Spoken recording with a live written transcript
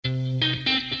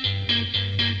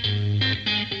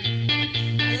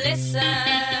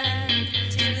listen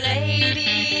to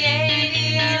Lady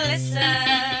AD, listen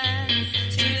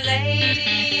to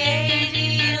Lady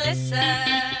AD, listen.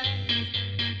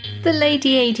 The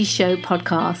Lady AD Show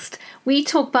podcast. We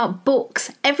talk about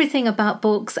books, everything about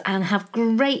books, and have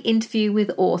great interview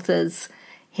with authors.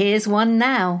 Here's one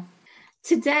now.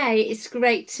 Today, it's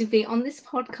great to be on this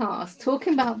podcast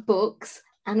talking about books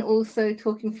and also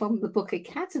talking from the Book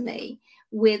Academy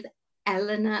with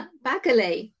Eleanor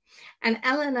Baggerly. And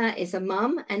Eleanor is a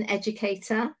mum, an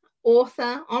educator,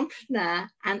 author, entrepreneur,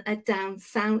 and a Down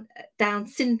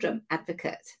syndrome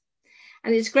advocate.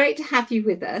 And it's great to have you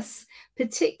with us,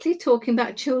 particularly talking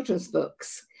about children's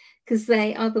books, because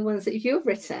they are the ones that you've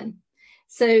written.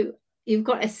 So you've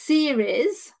got a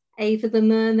series, Ava the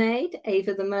Mermaid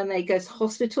Goes to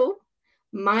Hospital,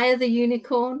 Maya the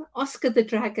Unicorn, Oscar the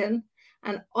Dragon,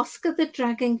 and Oscar the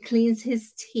Dragon Cleans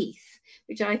His Teeth,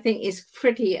 which I think is a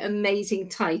pretty amazing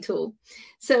title.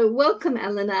 So welcome,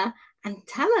 Eleanor, and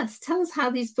tell us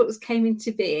how these books came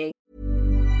into being.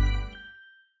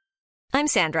 I'm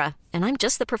Sandra, and I'm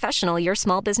just the professional your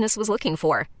small business was looking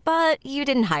for. But you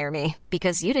didn't hire me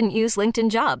because you didn't use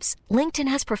LinkedIn Jobs. LinkedIn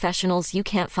has professionals you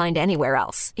can't find anywhere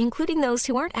else, including those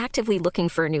who aren't actively looking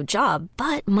for a new job,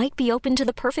 but might be open to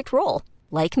the perfect role,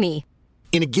 like me.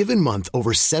 In a given month,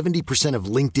 over 70% of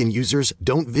LinkedIn users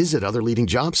don't visit other leading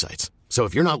job sites. So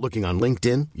if you're not looking on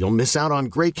LinkedIn, you'll miss out on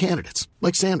great candidates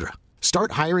like Sandra.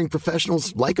 Start hiring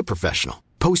professionals like a professional.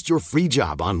 Post your free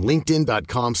job on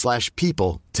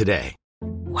linkedin.com/people today.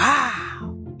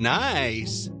 Wow.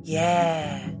 Nice.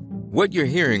 Yeah. What you're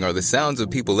hearing are the sounds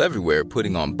of people everywhere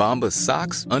putting on Bombas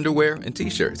socks, underwear, and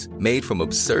T-shirts made from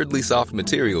absurdly soft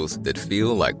materials that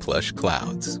feel like plush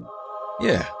clouds.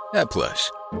 Yeah, that plush.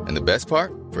 And the best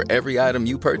part? For every item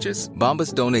you purchase,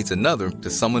 Bombas donates another to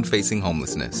someone facing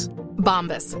homelessness.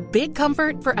 Bombas. Big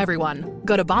comfort for everyone.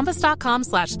 Go to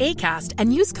bombas.com/ACAST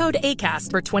and use code ACAST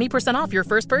for 20% off your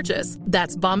first purchase.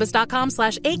 That's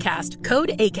bombas.com/ACAST, code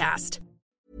ACAST.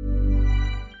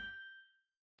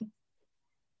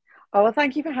 Oh, well,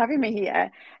 thank you for having me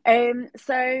here.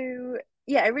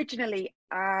 Originally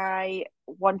I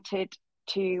wanted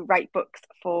to write books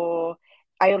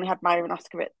I only had Maya and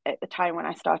Oscar at the time when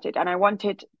I started, and I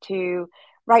wanted to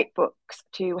write books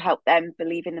to help them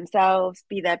believe in themselves,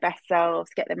 be their best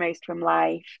selves, get the most from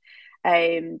life,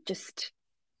 just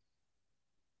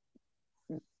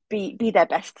be their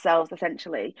best selves,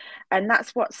 essentially. And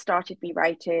that's what started me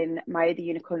writing Maya the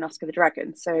Unicorn and Oscar the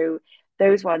Dragon. So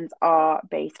those ones are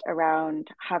based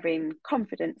around having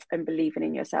confidence and believing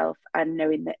in yourself and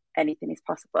knowing that anything is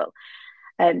possible.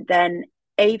 And then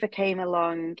Ava came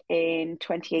along in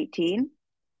 2018,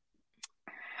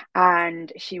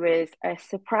 and she was a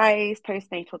surprise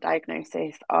postnatal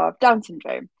diagnosis of Down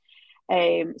syndrome.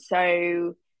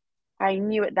 So I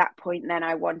knew at that point then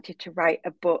I wanted to write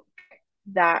a book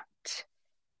that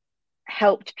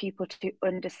helped people to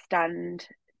understand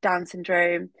Down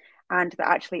syndrome, and that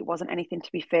actually it wasn't anything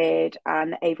to be feared,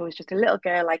 and Ava was just a little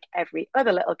girl like every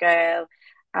other little girl,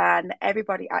 and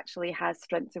everybody actually has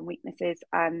strengths and weaknesses,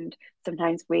 and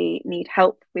sometimes we need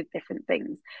help with different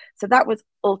things. So that was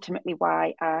ultimately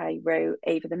why I wrote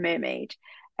Ava the Mermaid.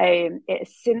 It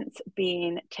has since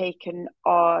been taken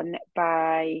on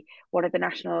by one of the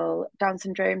national Down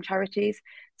syndrome charities.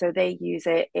 So they use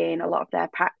it in a lot of their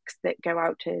packs that go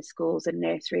out to schools and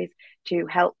nurseries to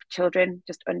help children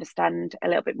just understand a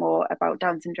little bit more about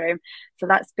Down syndrome. So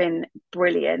that's been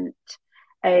brilliant.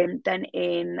 Then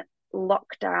in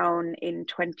lockdown in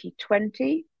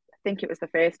 2020, I think it was the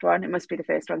first one. It must be the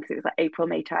first one because it was like April,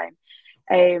 May time.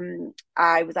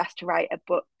 I was asked to write a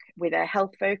book with a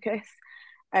health focus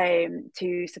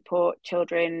to support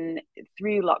children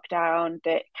through lockdown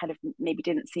that kind of maybe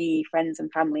didn't see friends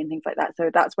and family and things like that. So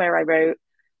that's where I wrote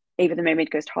Ava the Mermaid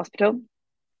Goes to Hospital.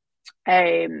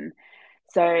 And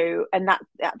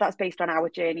that's based on our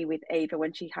journey with Ava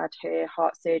when she had her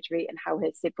heart surgery and how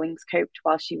her siblings coped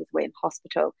while she was away in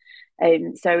hospital.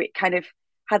 So it kind of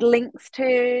had links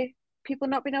to people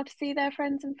not being able to see their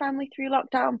friends and family through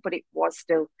lockdown, but it was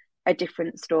still a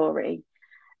different story.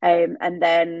 And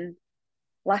then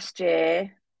last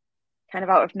year, kind of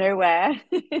out of nowhere,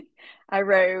 I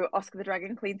wrote Oscar the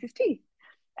Dragon Cleans His Teeth.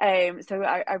 So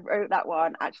I wrote that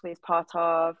one actually as part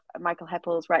of Michael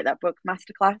Heppel's Write That Book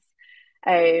Masterclass.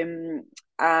 And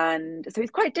so it's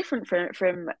quite different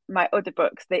from my other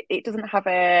books. That it doesn't have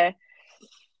a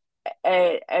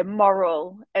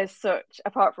moral as such,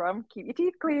 apart from keep your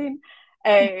teeth clean,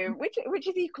 which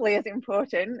is equally as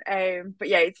important. But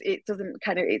yeah, it doesn't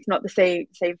kind of, it's not the same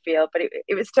feel, but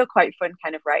it was still quite fun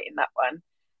kind of writing that one.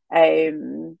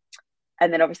 And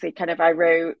then obviously kind of I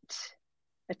wrote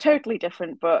a totally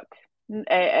different book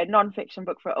a non-fiction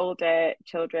book for older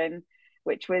children,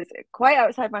 which was quite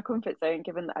outside my comfort zone,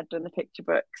 given that I'd done the picture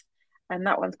books. And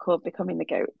that one's called Becoming the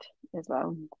Goat as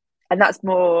well. And that's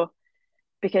more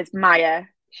because Maya,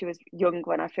 she was young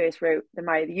when I first wrote the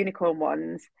Maya the Unicorn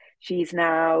ones. She's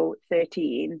now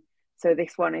 13. So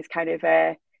this one is kind of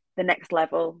the next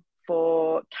level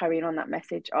for carrying on that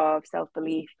message of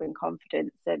self-belief and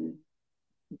confidence and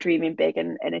dreaming big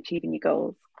and achieving your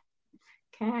goals.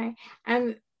 Okay.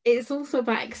 And it's also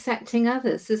about accepting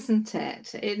others, isn't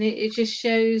it? And it just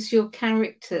shows your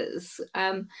characters,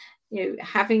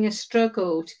 having a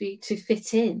struggle to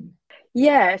fit in.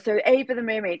 Yeah, so Ava the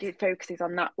Mermaid, it focuses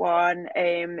on that one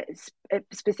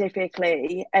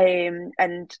specifically,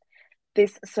 and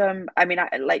there's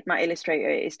I like my illustrator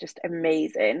is just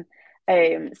amazing.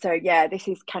 So yeah, this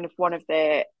is kind of one of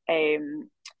the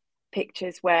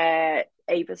pictures where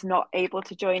Ava's not able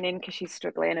to join in because she's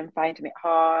struggling and finding it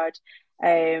hard.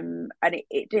 And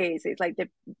it's like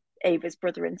Ava's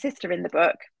brother and sister in the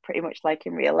book, pretty much like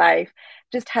in real life,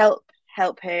 just help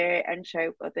her and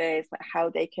show others like how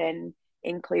they can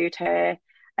include her.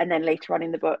 And then later on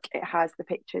in the book, it has the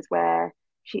pictures where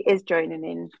she is joining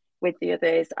in with the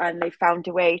others and they found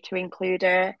a way to include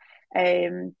her.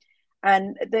 And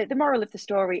the moral of the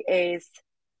story is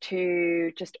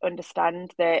to just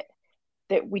understand that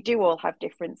we do all have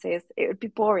differences. It would be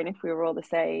boring if we were all the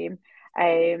same.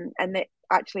 And that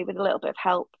actually with a little bit of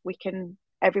help,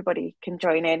 everybody can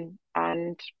join in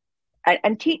and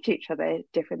teach each other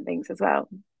different things as well.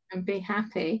 And be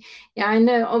happy. Yeah, I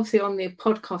know obviously on the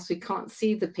podcast we can't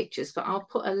see the pictures, but I'll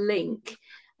put a link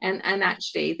and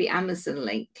actually the Amazon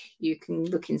link. You can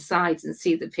look inside and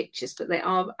see the pictures, but they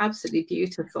are absolutely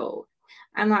beautiful.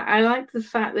 And I like the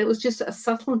fact that it was just a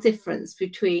subtle difference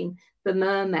between the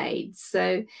mermaids.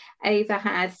 So Ava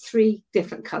had 3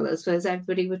 different colours, whereas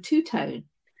everybody were two-tone.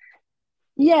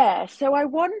 Yeah, so I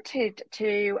wanted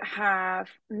to have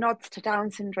nods to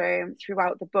Down syndrome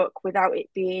throughout the book without it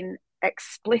being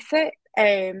explicit.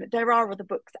 There are other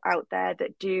books out there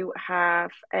that do have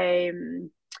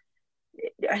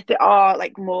there are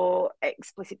like more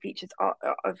explicit features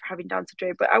of having Down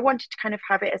syndrome, but I wanted to kind of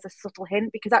have it as a subtle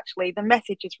hint because actually the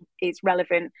message is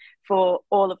relevant for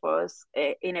all of us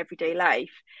in everyday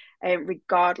life,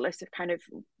 regardless of kind of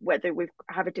whether we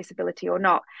have a disability or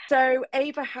not. So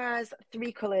Ava has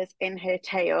 3 colours in her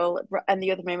tail and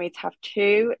the other mermaids have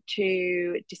 2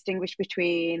 to distinguish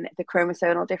between the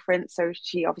chromosomal difference. So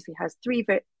she obviously has 3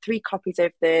 copies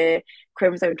of the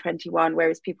chromosome 21,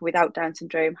 whereas people without Down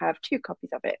syndrome have 2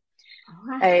 copies of it.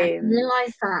 Oh, I didn't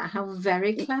realise that. How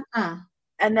very clever.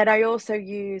 And then I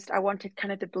wanted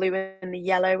kind of the blue and the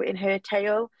yellow in her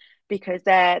tail because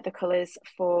they're the colours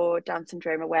for Down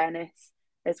syndrome awareness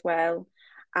as well.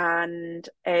 And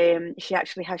she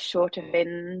actually has shorter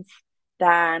fins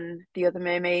than the other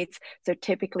mermaids. So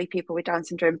typically people with Down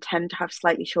syndrome tend to have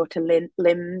slightly shorter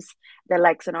limbs. Their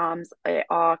legs and arms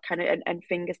are kind of, and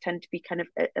fingers tend to be kind of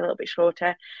a little bit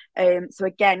shorter. So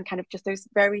again, kind of just those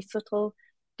very subtle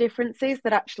differences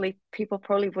that actually people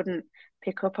probably wouldn't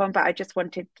pick up on, but I just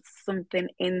wanted something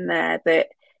in there that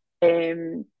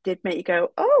did make you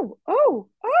go, oh,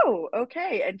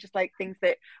 okay, and just like things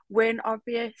that weren't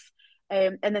obvious.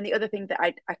 And then the other thing that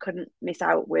I couldn't miss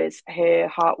out was her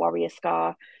heart warrior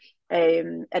scar.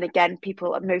 And again,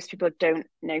 most people don't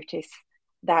notice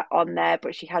that on there,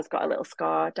 but she has got a little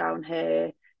scar down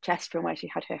her chest from where she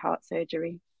had her heart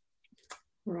surgery.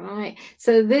 Right.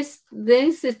 So these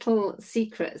little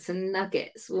secrets and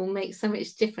nuggets will make so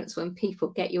much difference when people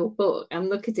get your book and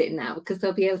look at it now, because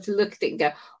they'll be able to look at it and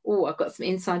go, oh, I've got some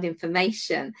inside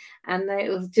information, and it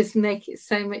will just make it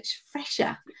so much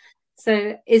fresher.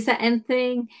 So is there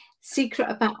anything secret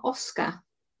about Oscar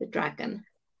the dragon?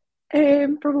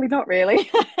 Probably not really.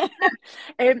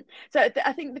 I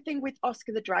think the thing with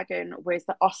Oscar the dragon was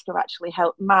that Oscar actually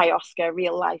helped my Oscar,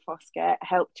 real life Oscar,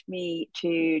 helped me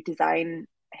to design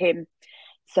him.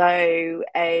 So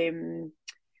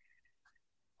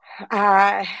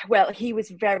he was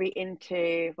very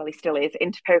into, he still is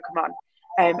into Pokemon,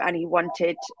 and he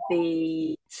wanted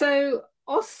the. So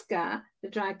Oscar the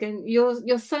dragon,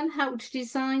 your son helped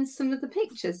design some of the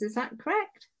pictures, is that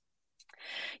correct?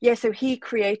 Yeah, so he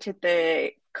created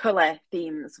the colour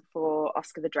themes for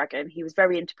Oscar the Dragon. He was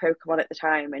very into Pokemon at the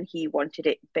time, and he wanted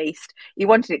it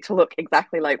to look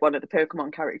exactly like one of the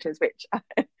Pokemon characters, which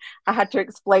I had to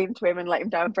explain to him and let him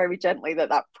down very gently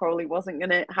that probably wasn't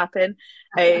going to happen.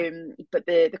 But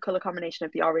the colour combination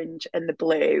of the orange and the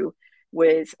blue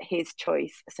was his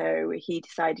choice, so he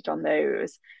decided on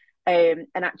those. And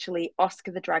actually,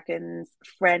 Oscar the Dragon's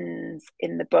friends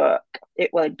in the book,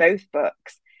 in both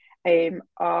books,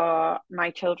 are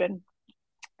my children.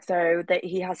 So that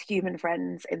he has human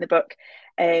friends in the book.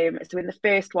 So in the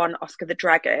first one, Oscar the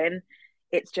Dragon,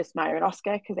 it's just Maya and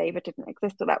Oscar because Ava didn't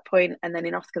exist at that point. And then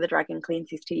in Oscar the Dragon Cleans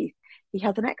His Teeth, he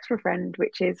has an extra friend,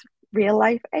 which is real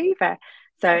life Ava.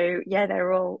 So yeah,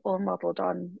 they're all modelled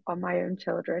on my own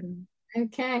children.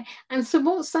 Okay. And so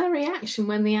what's their reaction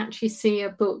when they actually see a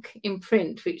book in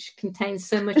print which contains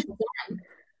so much of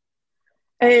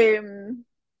them?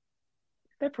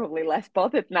 They're probably less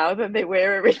bothered now than they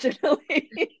were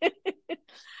originally.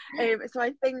 So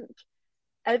I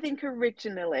think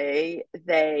originally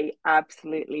they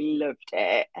absolutely loved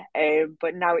it,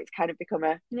 but now it's kind of become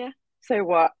a so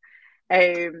what?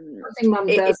 Something Mum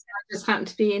does. I just happen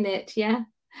to be in it,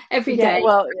 every day.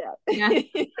 Well, yeah.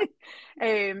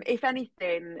 If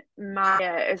anything,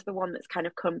 Maya is the one that's kind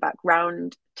of come back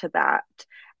round to that.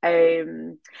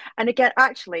 And again,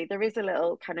 actually, there is a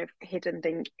little kind of hidden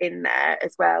thing in there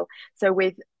as well. So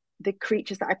with the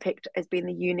creatures that I picked as being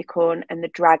the unicorn and the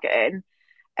dragon,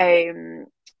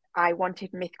 I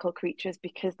wanted mythical creatures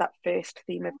because that first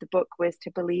theme of the book was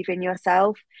to believe in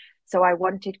yourself. So I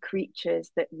wanted creatures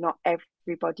that not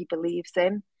everybody believes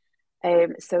in.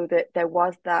 So that there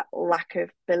was that lack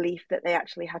of belief that they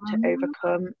actually had to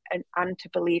overcome and to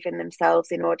believe in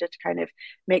themselves in order to kind of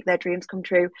make their dreams come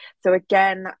true. So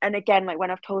again, like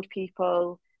when I've told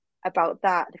people about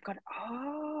that, they've gone,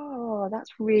 oh,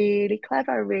 that's really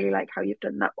clever. I really like how you've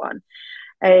done that one.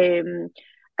 And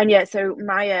yeah, so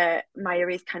Maya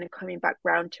is kind of coming back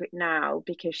round to it now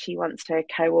because she wants to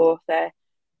co-author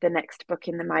the next book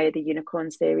in the Maya the Unicorn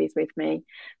series with me.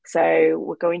 So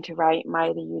we're going to write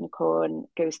Maya the Unicorn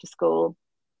Goes to School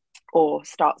or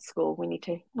Starts School. We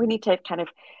need to kind of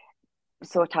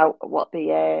sort out what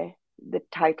the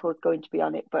title is going to be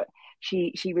on it, but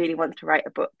she really wants to write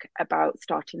a book about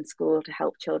starting school to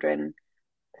help children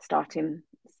starting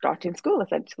school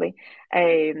essentially.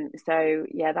 So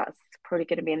yeah, that's probably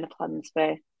going to be in the plans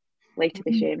for later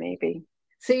this year maybe.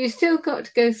 So you've still got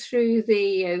to go through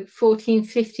the 14,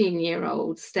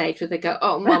 15-year-old stage where they go,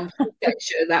 oh, Mum, don't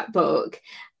show that book,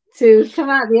 to come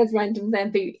out the other end and then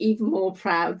be even more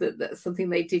proud that that's something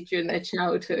they did during their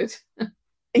childhood.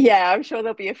 Yeah, I'm sure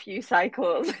there'll be a few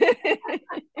cycles.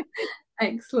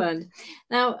 Excellent.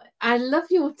 Now, I love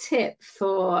your tip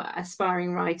for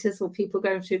aspiring writers or people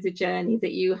going through the journey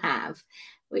that you have,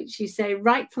 which you say,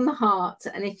 write from the heart.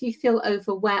 And if you feel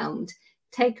overwhelmed,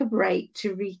 take a break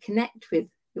to reconnect with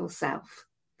yourself.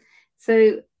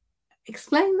 So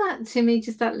explain that to me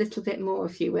just that little bit more,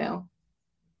 if you will.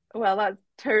 Well, that's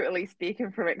totally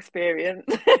speaking from experience.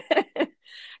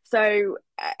 So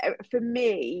for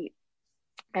me,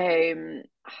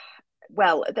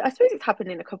 well, I suppose it's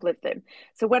happened in a couple of them.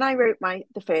 So when I wrote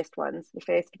the first ones, the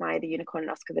first Maya the Unicorn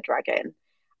and Oscar the Dragon,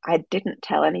 I didn't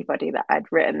tell anybody that I'd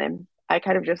written them. I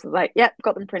kind of just was like, yep,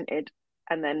 got them printed.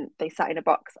 And then they sat in a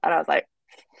box and I was like,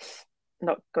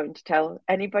 not going to tell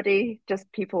anybody, just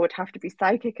people would have to be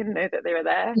psychic and know that they were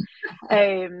there.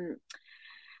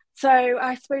 So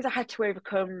I suppose I had to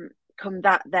overcome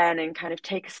that then and kind of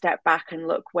take a step back and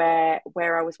look where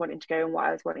I was wanting to go and what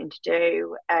I was wanting to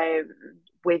do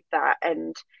with that.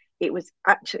 And it was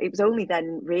only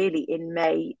then really in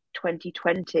May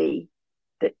 2020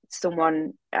 that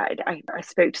I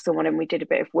spoke to someone and we did a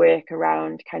bit of work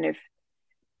around kind of,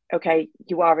 okay,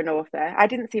 you are an author. I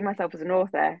didn't see myself as an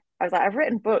author. I was like, I've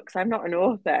written books, I'm not an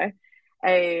author.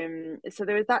 So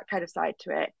there was that kind of side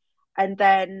to it. And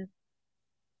then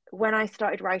when I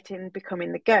started writing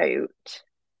Becoming the Goat,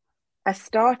 I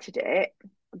started it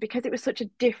because it was such a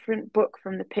different book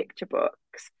from the picture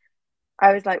books.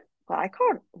 I was like, well, I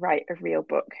can't write a real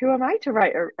book. Who am I to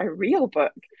write a real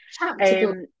book?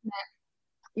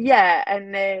 Yeah,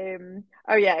 and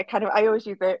I always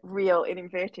use the real in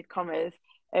inverted commas.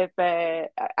 If I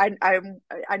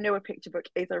know a picture book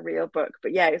is a real book,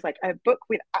 but yeah, it's like a book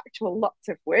with actual lots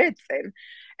of words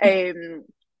in.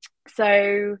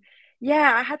 So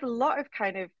yeah, I had a lot of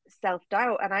kind of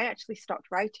self-doubt and I actually stopped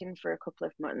writing for a couple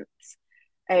of months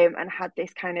and had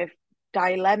this kind of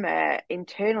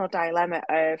internal dilemma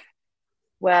of,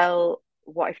 well,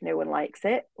 what if no one likes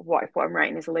it? What if what I'm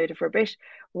writing is a load of rubbish?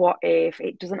 What if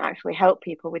it doesn't actually help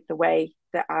people with the way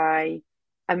that I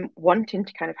am wanting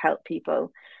to kind of help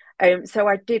people? So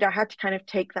I had to kind of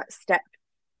take that step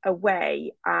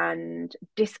away and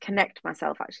disconnect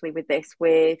myself actually with this,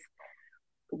 with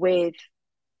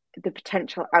the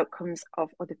potential outcomes of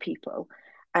other people.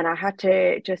 And I had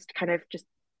to just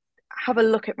have a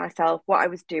look at myself, what I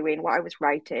was doing, what I was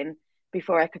writing,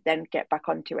 before I could then get back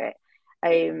onto it.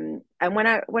 And when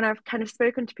I've kind of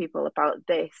spoken to people about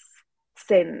this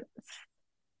since,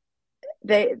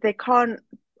 they can't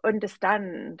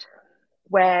understand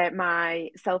where my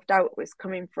self-doubt was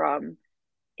coming from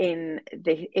in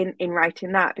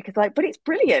writing that, because like, but it's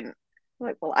brilliant. I'm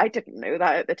like, well, I didn't know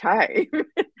that at the time.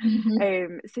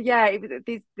 So yeah,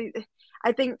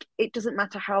 I think it doesn't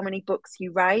matter how many books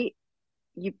you write,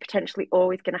 you're potentially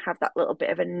always going to have that little bit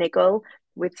of a niggle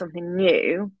with something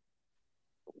new,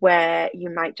 where you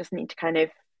might just need to kind of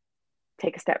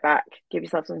take a step back, give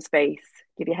yourself some space,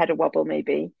 give your head a wobble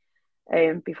maybe,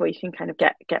 before you can kind of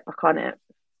get back on it.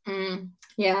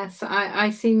 Yes, I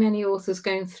see many authors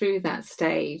going through that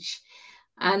stage,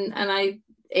 and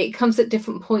it comes at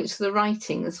different points of the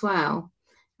writing as well.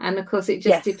 And of course, it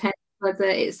just depends whether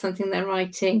it's something they're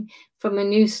writing from a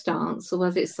new stance or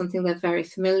whether it's something they're very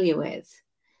familiar with.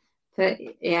 But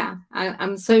yeah,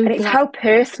 I'm so and glad. It's how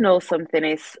personal something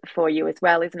is for you as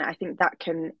well, isn't it? I think that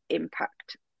can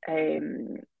impact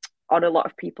on a lot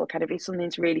of people. Kind of, if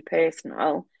something's really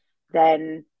personal,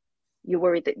 then you're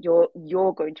worried that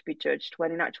you're going to be judged,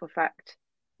 when in actual fact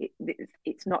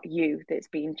it's not you that's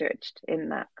being judged in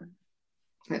that.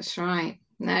 That's right.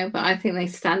 No, but I think they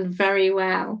stand very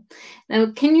well.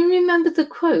 Now, can you remember the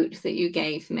quote that you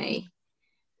gave me?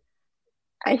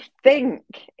 I think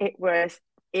it was,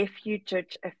 if you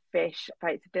judge a fish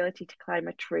by its ability to climb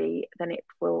a tree, then it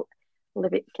will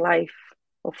live its life,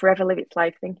 or forever live its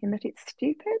life thinking that it's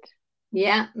stupid.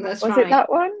 Yeah, that's right. Was it that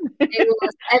one? It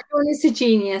was. Everyone is a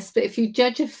genius, but if you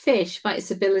judge a fish by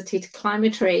its ability to climb a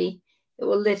tree, it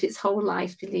will live its whole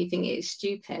life believing it's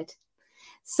stupid.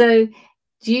 So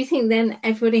do you think then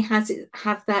everybody have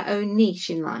their own niche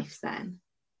in life then?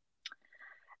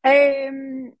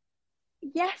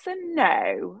 Yes and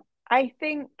no. I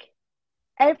think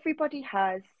everybody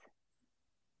has,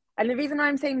 and the reason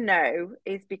I'm saying no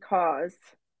is because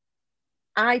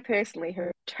I personally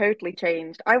have totally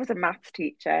changed. I was a maths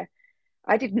teacher.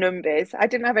 I did numbers. I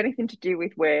didn't have anything to do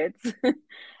with words.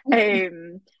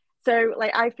 So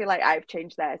like, I feel like I've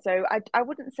changed there. So I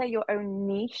wouldn't say your own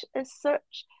niche as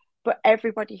such, but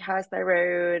everybody has their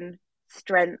own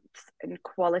strengths and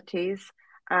qualities.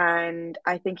 And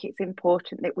I think it's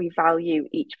important that we value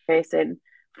each person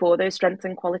for those strengths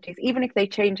and qualities, even if they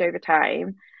change over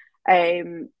time.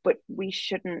 But we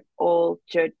shouldn't all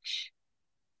judge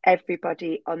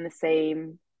everybody on the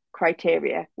same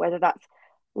criteria, whether that's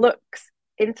looks,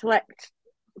 intellect,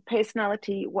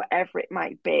 personality, whatever it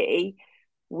might be.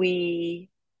 We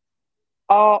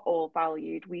are all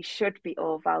valued. We should be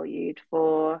all valued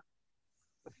for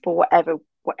whatever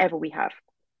we have.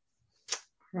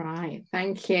 Right,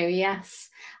 thank you. Yes,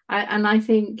 I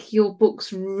think your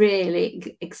books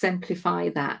really exemplify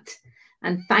that.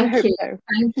 And thank you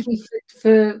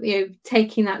for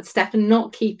taking that step and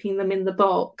not keeping them in the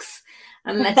box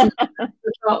and letting them in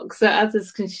the box so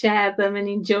others can share them and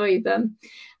enjoy them.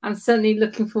 I'm certainly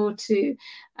looking forward to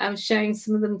showing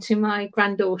some of them to my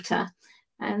granddaughter,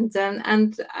 and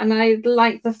I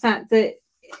like the fact that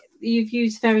you've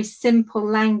used very simple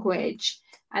language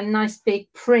and nice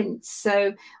big print.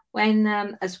 So when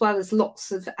as well as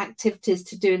lots of activities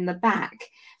to do in the back,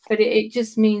 but it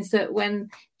just means that when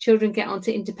children get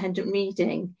onto independent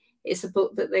reading, it's a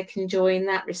book that they can enjoy in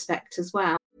that respect as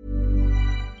well.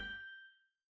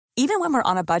 Even when we're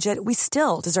on a budget, we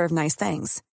still deserve nice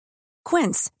things.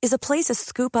 Quince is a place to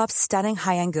scoop up stunning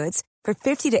high-end goods for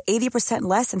 50 to 80%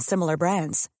 less than similar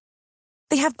brands.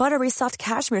 They have buttery soft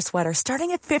cashmere sweaters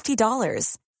starting at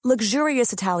 $50,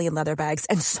 luxurious Italian leather bags,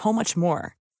 and so much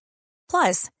more.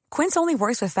 Plus, Quince only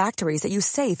works with factories that use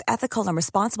safe, ethical, and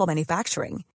responsible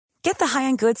manufacturing. Get the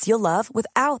high-end goods you'll love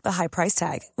without the high price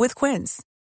tag with Quince.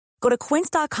 Go to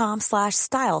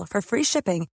quince.com/style for free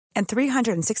shipping and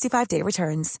 365-day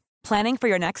returns. Planning for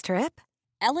your next trip?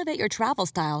 Elevate your travel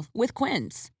style with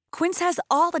Quince. Quince has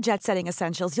all the jet-setting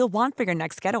essentials you'll want for your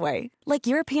next getaway, like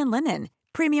European linen,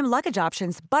 premium luggage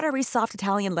options, buttery soft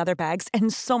Italian leather bags,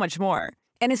 and so much more.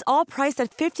 And is all priced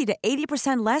at 50 to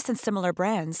 80% less than similar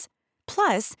brands.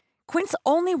 Plus, Quince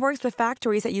only works with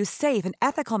factories that use safe and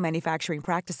ethical manufacturing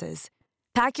practices.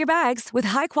 Pack your bags with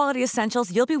high-quality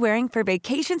essentials you'll be wearing for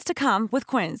vacations to come with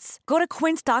Quince. Go to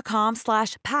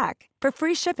quince.com/pack for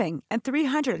free shipping and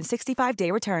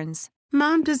 365-day returns.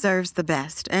 Mom deserves the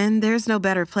best, and there's no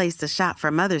better place to shop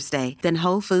for Mother's Day than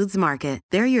Whole Foods Market.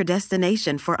 They're your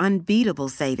destination for unbeatable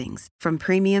savings, from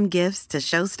premium gifts to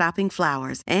show-stopping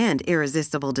flowers and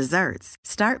irresistible desserts.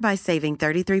 Start by saving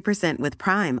 33% with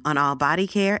Prime on all body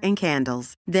care and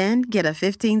candles. Then get a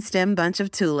 15-stem bunch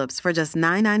of tulips for just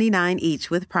 $9.99 each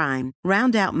with Prime.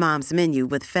 Round out Mom's menu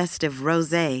with festive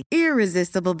rosé,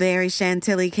 irresistible berry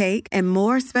chantilly cake, and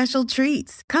more special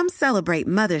treats. Come celebrate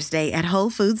Mother's Day at Whole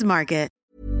Foods Market.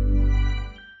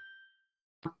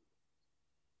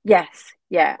 Yes,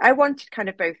 yeah. I wanted kind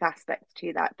of both aspects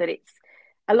to that it's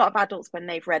a lot of adults, when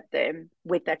they've read them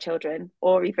with their children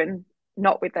or even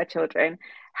not with their children,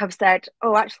 have said,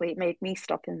 oh, actually, it made me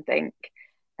stop and think.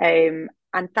 And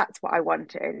that's what I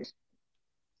wanted.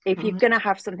 If you're going to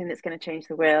have something that's going to change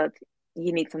the world,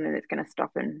 you need something that's going to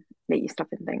stop and make you stop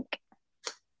and think.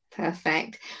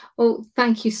 Perfect. Well,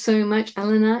 thank you so much,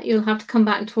 Eleanor. You'll have to come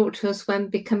back and talk to us when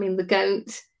Becoming the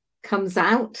Goat comes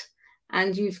out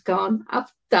and you've gone,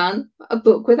 I've done a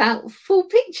book without full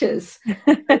pictures.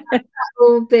 That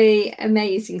will be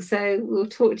amazing. So we'll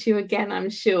talk to you again, I'm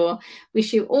sure.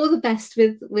 Wish you all the best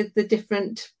with the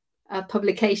different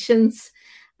publications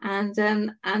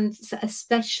and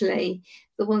especially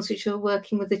the ones which are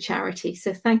working with the charity.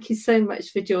 So thank you so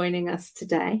much for joining us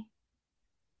today.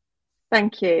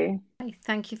 Thank you.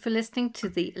 Thank you for listening to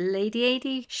the Lady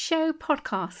AD Show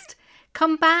podcast.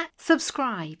 Come back,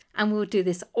 subscribe, and we'll do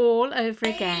this all over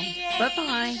again.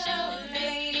 Bye-bye.